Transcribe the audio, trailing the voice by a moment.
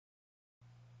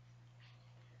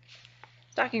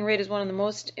Stocking rate is one of the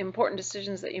most important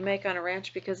decisions that you make on a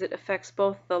ranch because it affects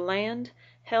both the land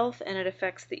health and it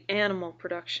affects the animal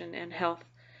production and health.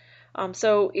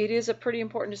 So it is a pretty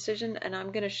important decision, and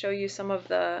I'm going to show you some of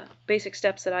the basic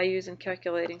steps that I use in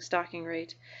calculating stocking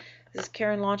rate. This is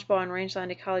Karen Launchbaugh in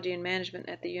Rangeland Ecology and Management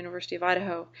at the University of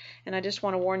Idaho, and I just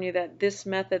want to warn you that this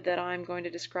method that I'm going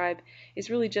to describe is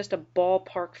really just a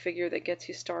ballpark figure that gets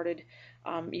you started.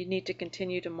 You need to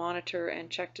continue to monitor and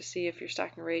check to see if your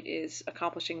stocking rate is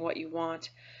accomplishing what you want,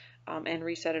 and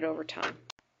reset it over time.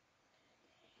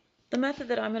 The method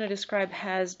that I'm going to describe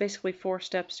has basically 4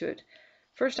 steps to it.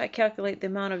 First, I calculate the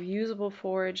amount of usable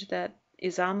forage that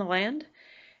is on the land,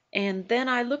 and then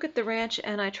I look at the ranch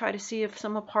and I try to see if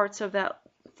some parts of that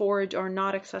forage are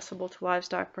not accessible to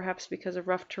livestock, perhaps because of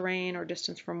rough terrain or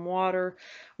distance from water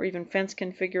or even fence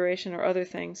configuration or other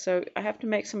things. So I have to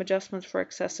make some adjustments for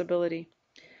accessibility.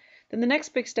 Then the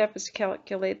next big step is to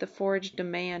calculate the forage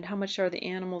demand. How much are the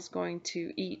animals going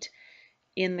to eat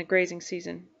in the grazing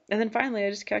season? And then finally I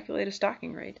just calculate a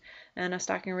stocking rate. And a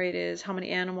stocking rate is how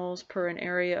many animals per an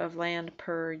area of land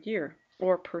per year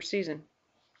or per season.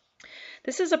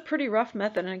 This is a pretty rough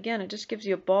method, and again, it just gives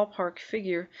you a ballpark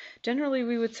figure. Generally,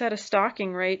 we would set a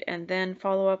stocking rate and then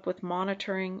follow up with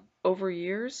monitoring over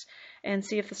years and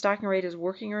see if the stocking rate is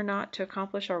working or not to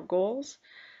accomplish our goals.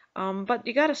 But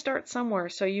you got to start somewhere,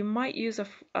 so you might use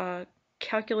a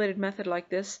calculated method like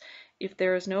this if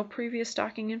there is no previous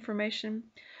stocking information,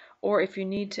 or if you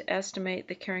need to estimate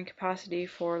the carrying capacity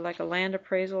for like a land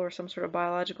appraisal or some sort of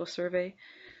biological survey.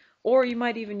 Or you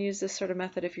might even use this sort of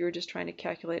method if you were just trying to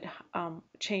calculate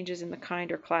changes in the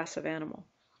kind or class of animal.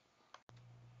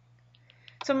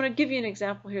 So I'm going to give you an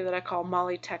example here that I call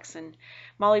Mollie Texan.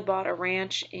 Mollie bought a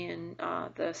ranch in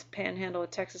the panhandle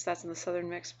of Texas. That's in the southern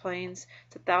mixed plains.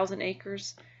 It's 1,000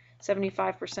 acres.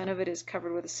 75% of it is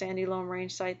covered with a sandy loam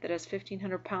range site that has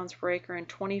 1,500 pounds per acre, and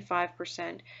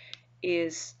 25%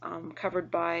 is covered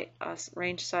by a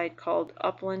range site called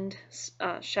Upland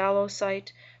Shallow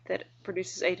Site that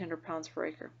produces 800 pounds per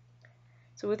acre.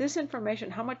 So with this information,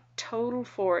 how much total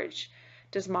forage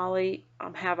does Mollie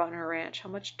have on her ranch? How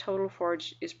much total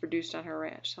forage is produced on her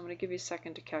ranch? So I'm going to give you a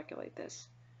second to calculate this.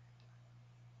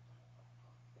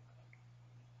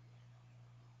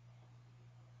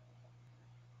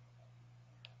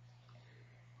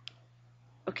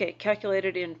 Okay,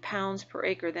 calculated in pounds per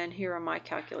acre, then here are my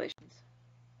calculations.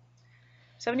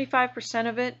 75%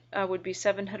 of it would be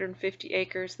 750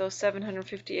 acres. Those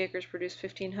 750 acres produce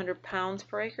 1,500 pounds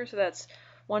per acre, so that's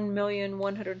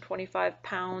 1,125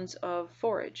 pounds of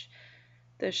forage.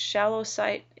 The shallow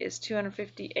site is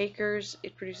 250 acres.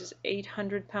 It produces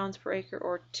 800 pounds per acre,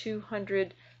 or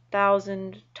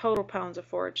 200,000 total pounds of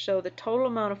forage. So the total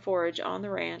amount of forage on the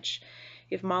ranch,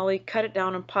 if Mollie cut it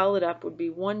down and piled it up, would be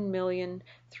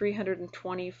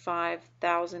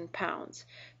 1,325,000 pounds.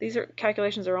 These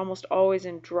calculations are almost always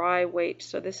in dry weight,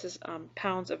 so this is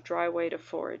pounds of dry weight of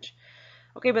forage.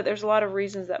 Okay, but there's a lot of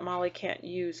reasons that Mollie can't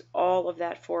use all of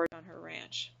that forage on her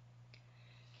ranch.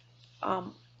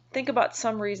 Think about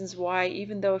some reasons why,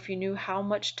 even though if you knew how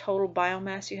much total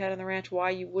biomass you had on the ranch,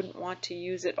 why you wouldn't want to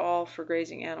use it all for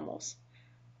grazing animals.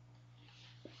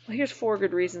 Well, here's 4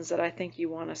 good reasons that I think you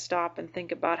want to stop and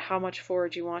think about how much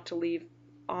forage you want to leave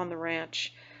on the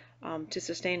ranch to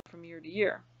sustain from year to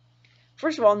year.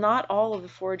 First of all, not all of the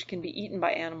forage can be eaten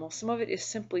by animals. Some of it is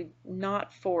simply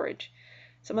not forage.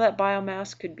 Some of that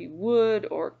biomass could be wood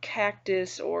or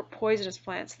cactus or poisonous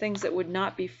plants, things that would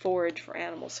not be forage for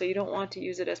animals, so you don't want to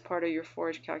use it as part of your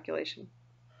forage calculation.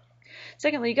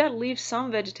 Secondly, you got to leave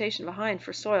some vegetation behind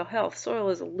for soil health. Soil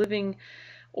is a living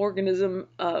organism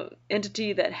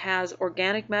entity that has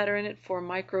organic matter in it for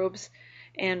microbes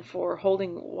and for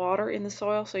holding water in the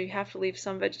soil, so you have to leave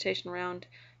some vegetation around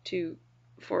to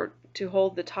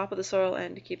hold the top of the soil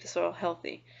and to keep the soil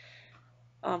healthy.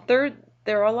 Third,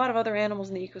 there are a lot of other animals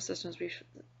in the ecosystems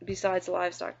besides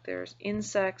livestock. There's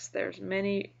insects, there's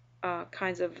many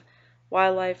kinds of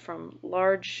wildlife, from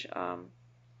large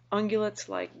ungulates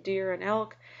like deer and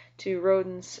elk to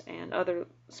rodents and other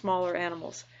smaller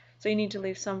animals. So you need to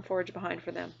leave some forage behind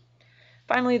for them.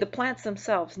 Finally, the plants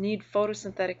themselves need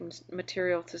photosynthetic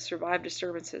material to survive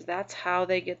disturbances. That's how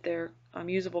they get their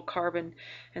usable carbon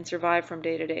and survive from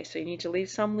day to day. So you need to leave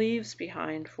some leaves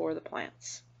behind for the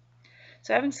plants.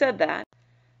 So having said that,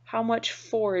 how much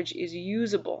forage is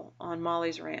usable on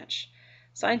Mollie's ranch?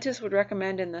 Scientists would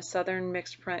recommend in the southern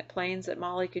mixed plains that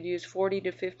Mollie could use 40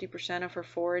 to 50% of her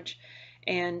forage,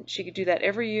 and she could do that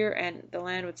every year and the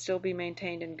land would still be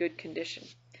maintained in good condition.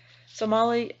 So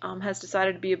Mollie has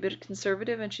decided to be a bit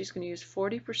conservative, and she's going to use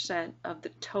 40% of the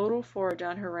total forage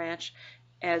on her ranch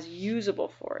as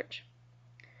usable forage.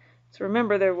 So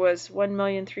remember, there was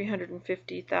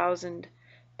 1,350,000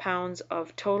 pounds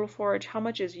of total forage. How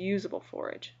much is usable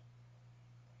forage?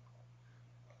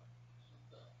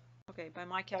 Okay, by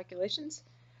my calculations,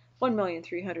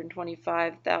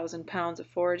 1,325,000 pounds of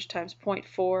forage times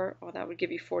 0.4, well, that would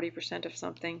give you 40% of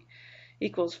something,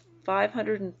 equals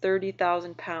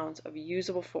 530,000 pounds of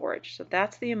usable forage. So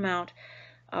that's the amount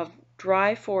of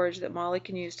dry forage that Mollie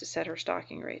can use to set her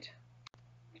stocking rate.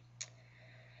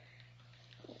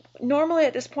 Normally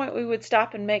at this point we would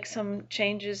stop and make some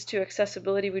changes to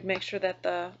accessibility. We'd make sure that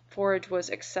the forage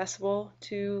was accessible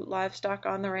to livestock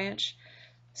on the ranch.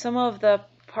 Some of the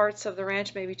parts of the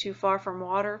ranch may be too far from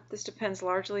water. This depends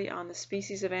largely on the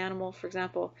species of animal. For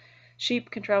example,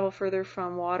 sheep can travel further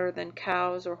from water than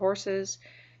cows or horses.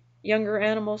 Younger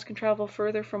animals can travel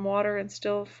further from water and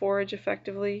still forage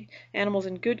effectively. Animals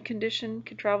in good condition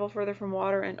can travel further from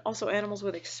water, and also animals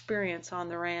with experience on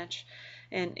the ranch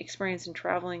and experience in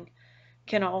traveling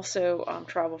can also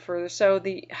travel further. So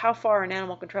how far an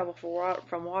animal can travel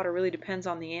from water really depends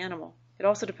on the animal. It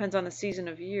also depends on the season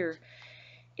of year.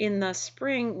 In the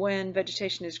spring, when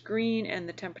vegetation is green and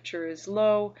the temperature is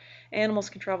low, animals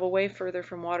can travel way further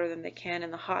from water than they can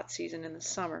in the hot season in the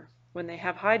summer, when they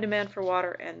have high demand for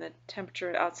water and the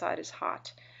temperature outside is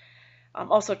hot.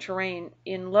 Also terrain.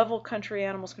 In level country,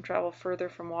 animals can travel further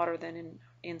from water than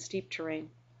in steep terrain.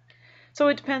 So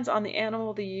it depends on the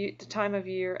animal, the time of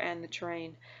year, and the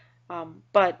terrain.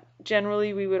 But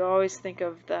generally we would always think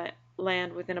of the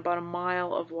land within about a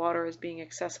mile of water as being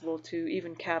accessible to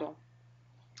even cattle.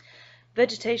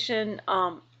 Vegetation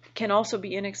can also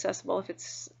be inaccessible if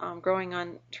it's growing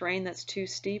on terrain that's too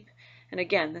steep. And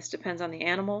again, this depends on the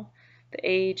animal, the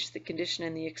age, the condition,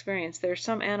 and the experience. There are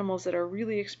some animals that are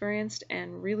really experienced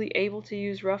and really able to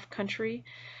use rough country,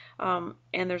 and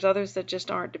there's others that just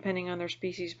aren't, depending on their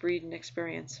species, breed, and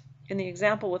experience. In the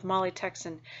example with Mollie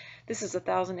Texan, this is a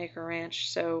 1,000-acre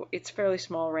ranch, so it's a fairly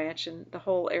small ranch, and the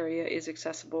whole area is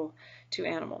accessible to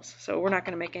animals. So we're not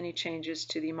going to make any changes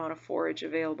to the amount of forage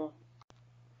available.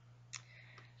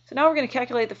 So now we're going to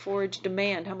calculate the forage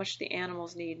demand, how much the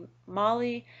animals need.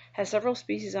 Mollie has several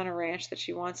species on her ranch that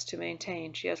she wants to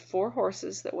maintain. She has 4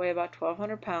 horses that weigh about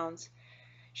 1,200 pounds.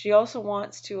 She also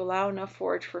wants to allow enough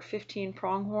forage for 15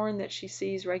 pronghorn that she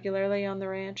sees regularly on the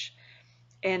ranch.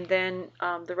 And then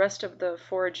the rest of the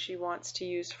forage she wants to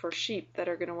use for sheep that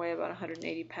are going to weigh about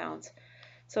 180 pounds.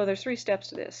 So there's 3 steps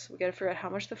to this. We've got to figure out how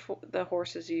much the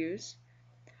horses use,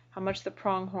 how much the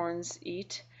pronghorns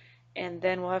eat, and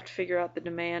then we'll have to figure out the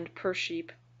demand per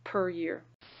sheep per year.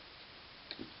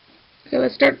 Okay,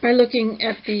 let's start by looking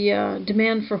at the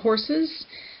demand for horses.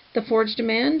 The forage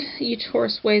demand, each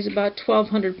horse weighs about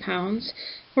 1,200 pounds.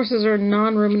 Horses are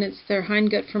non-ruminants, they're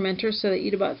hindgut fermenters, so they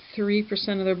eat about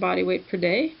 3% of their body weight per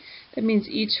day. That means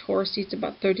each horse eats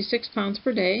about 36 pounds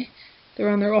per day. They're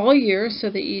on there all year, so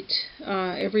they eat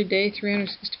every day,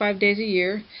 365 days a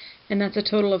year. And that's a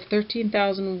total of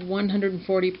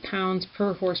 13,140 pounds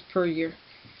per horse per year.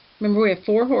 Remember, we have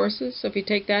 4 horses, so if you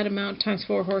take that amount times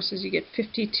 4 horses, you get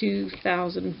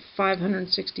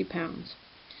 52,560 pounds.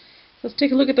 Let's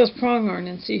take a look at those pronghorn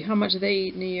and see how much they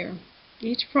eat in a year.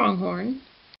 Each pronghorn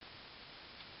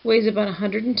weighs about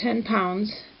 110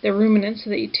 pounds. They're ruminants, so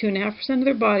they eat 2.5% of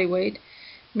their body weight.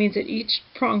 It means that each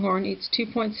pronghorn eats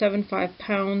 2.75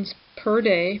 pounds per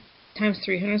day times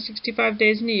 365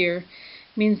 days in a year.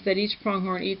 Means that each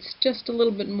pronghorn eats just a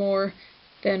little bit more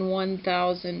than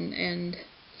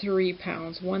 1,003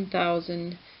 pounds,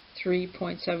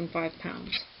 1,003.75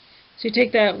 pounds. So you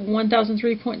take that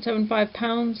 1,003.75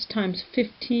 pounds times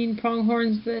 15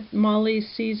 pronghorns that Mollie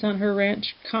sees on her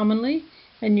ranch commonly,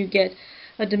 and you get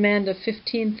a demand of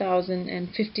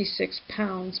 15,056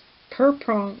 pounds for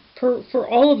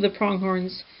all of the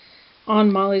pronghorns on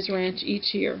Mollie's ranch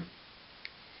each year.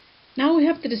 Now we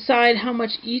have to decide how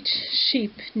much each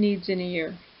sheep needs in a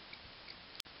year.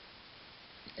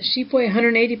 The sheep weigh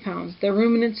 180 pounds. They're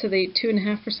ruminants, so they eat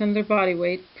 2.5% of their body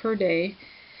weight per day.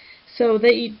 So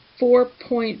they eat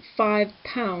 4.5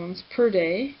 pounds per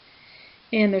day,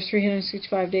 and there's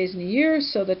 365 days in a year,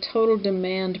 so the total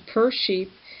demand per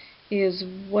sheep is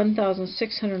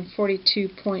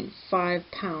 1,642.5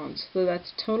 pounds. So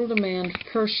that's total demand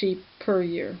per sheep per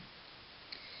year.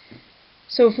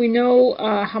 So if we know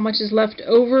how much is left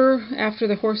over after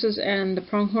the horses and the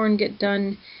pronghorn get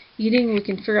done eating, we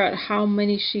can figure out how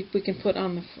many sheep we can put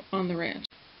on the ranch.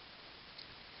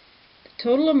 The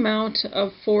total amount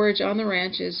of forage on the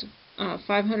ranch is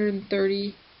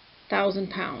 530,000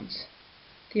 pounds.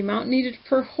 The amount needed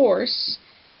per horse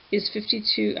is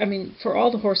for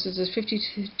all the horses is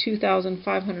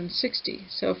 52,560.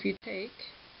 So if you take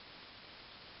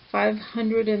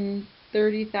 530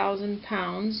 30,000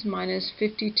 pounds minus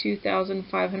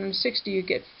 52,560, you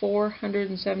get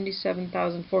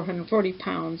 477,440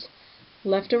 pounds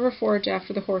leftover forage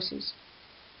after the horses.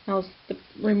 Now let's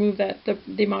remove the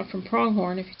amount from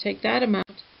pronghorn. If you take that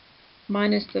amount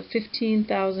minus the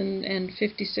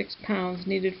 15,056 pounds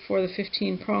needed for the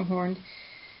 15 pronghorn,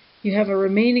 you have a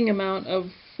remaining amount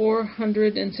of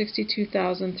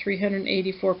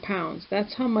 462,384 pounds.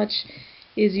 That's how much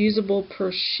is usable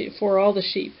for all the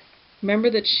sheep. Remember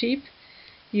that sheep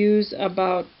use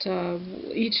about,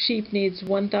 each sheep needs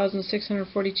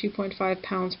 1,642.5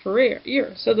 pounds per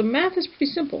year. So the math is pretty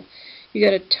simple. You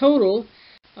got a total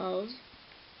of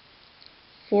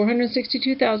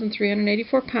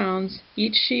 462,384 pounds.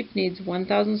 Each sheep needs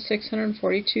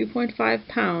 1,642.5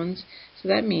 pounds. So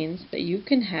that means that you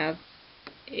can have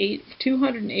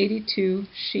 282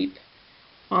 sheep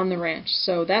on the ranch.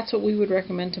 So that's what we would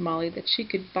recommend to Mollie, that she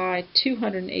could buy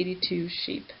 282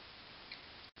 sheep.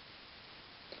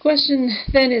 The question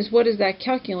then is, what does that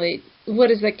calculate?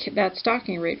 What is that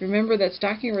stocking rate? Remember that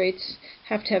stocking rates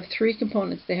have to have three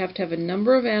components. They have to have a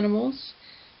number of animals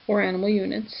or animal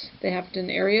units. They have to have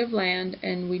an area of land,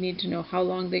 and we need to know how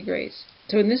long they graze.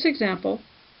 So in this example,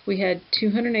 we had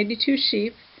 282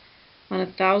 sheep on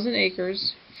 1,000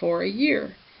 acres for a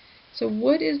year. So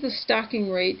what is the stocking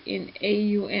rate in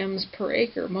AUMs per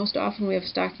acre? Most often we have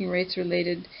stocking rates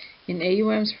related in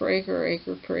AUMs per acre or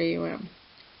acre per AUM.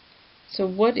 So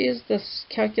what is this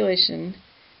calculation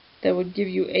that would give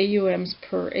you AUMs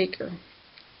per acre?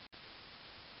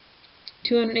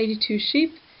 282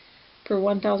 sheep per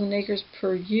 1,000 acres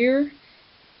per year.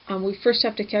 We first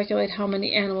have to calculate how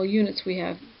many animal units we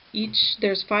have.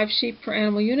 There's 5 sheep per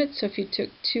animal unit, so if you took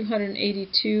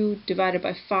 282 divided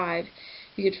by 5,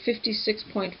 you get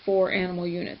 56.4 animal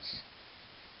units.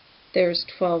 There's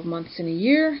 12 months in a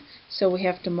year, so we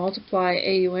have to multiply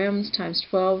animal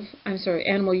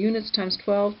units times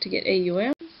 12 to get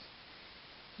AUMs.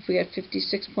 If we got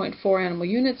 56.4 animal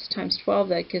units times 12,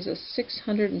 that gives us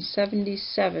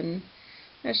 677,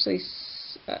 actually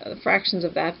fractions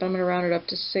of that, but I'm going to round it up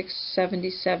to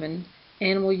 677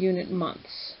 animal unit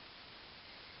months.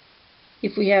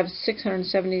 If we have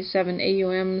 677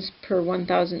 AUMs per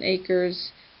 1,000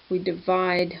 acres, we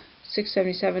divide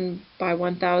 677 by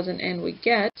 1,000 and we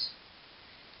get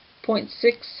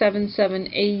 0.677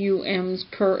 AUMs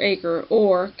per acre,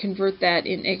 or convert that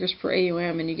in acres per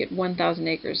AUM and you get 1,000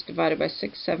 acres divided by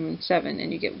 677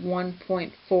 and you get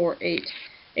 1.48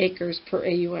 acres per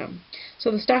AUM. So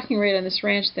the stocking rate on this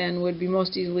ranch then would be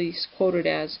most easily quoted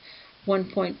as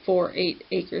 1.48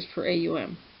 acres per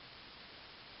AUM.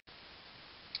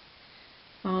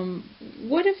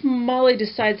 What if Mollie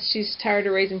decides she's tired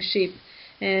of raising sheep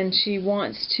and she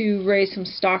wants to raise some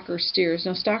stocker steers?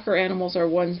 Now, stocker animals are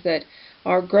ones that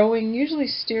are growing, usually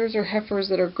steers or heifers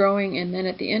that are growing, and then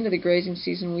at the end of the grazing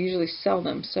season we usually sell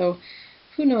them. So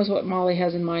who knows what Mollie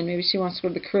has in mind. Maybe she wants to go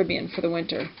to the Caribbean for the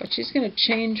winter, but she's going to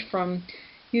change from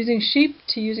using sheep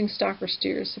to using stocker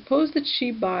steers. Suppose that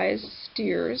she buys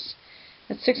steers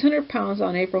at 600 pounds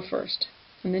on April 1st,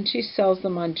 and then she sells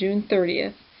them on June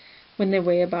 30th when they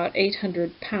weigh about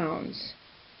 800 pounds.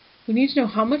 We need to know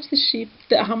how much the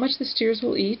steers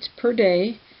will eat per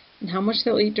day and how much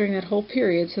they'll eat during that whole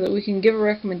period, so that we can give a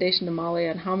recommendation to Mollie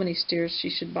on how many steers she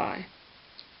should buy.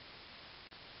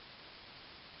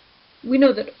 We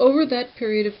know that over that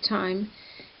period of time,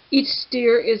 each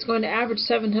steer is going to average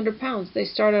 700 pounds. They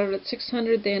start out at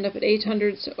 600, they end up at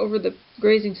 800, so over the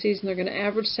grazing season they're going to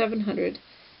average 700.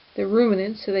 They're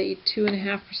ruminants, so they eat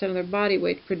 2.5% of their body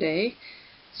weight per day.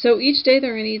 So each day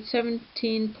they're going to eat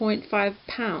 17.5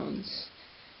 pounds.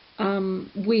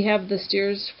 We have the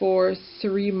steers for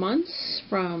 3 months,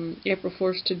 from April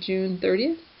 1st to June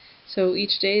 30th. So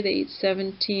each day they eat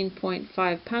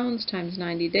 17.5 pounds times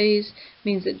 90 days,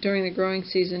 means that during the growing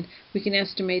season we can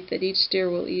estimate that each steer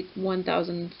will eat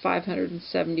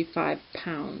 1,575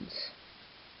 pounds.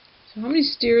 So how many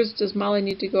steers does Mollie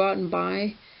need to go out and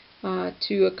buy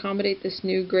to accommodate this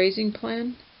new grazing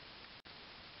plan?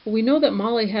 Well, we know that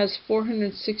Mollie has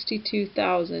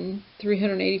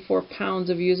 462,384 pounds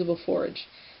of usable forage.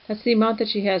 That's the amount that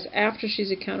she has after she's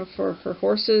accounted for her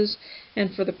horses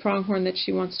and for the pronghorn that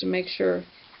she wants to make sure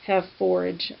have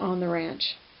forage on the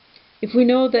ranch. If we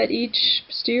know that each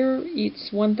steer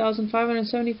eats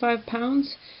 1,575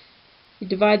 pounds, you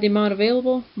divide the amount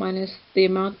available minus the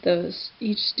amount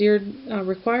each steer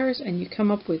requires, and you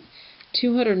come up with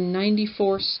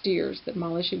 294 steers that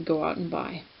Mollie should go out and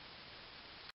buy.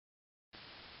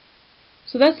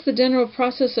 So that's the general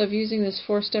process of using this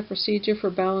 4-step procedure for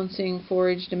balancing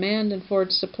forage demand and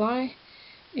forage supply.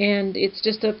 And it's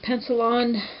just a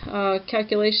pencil-on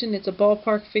calculation. It's a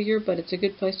ballpark figure, but it's a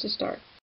good place to start.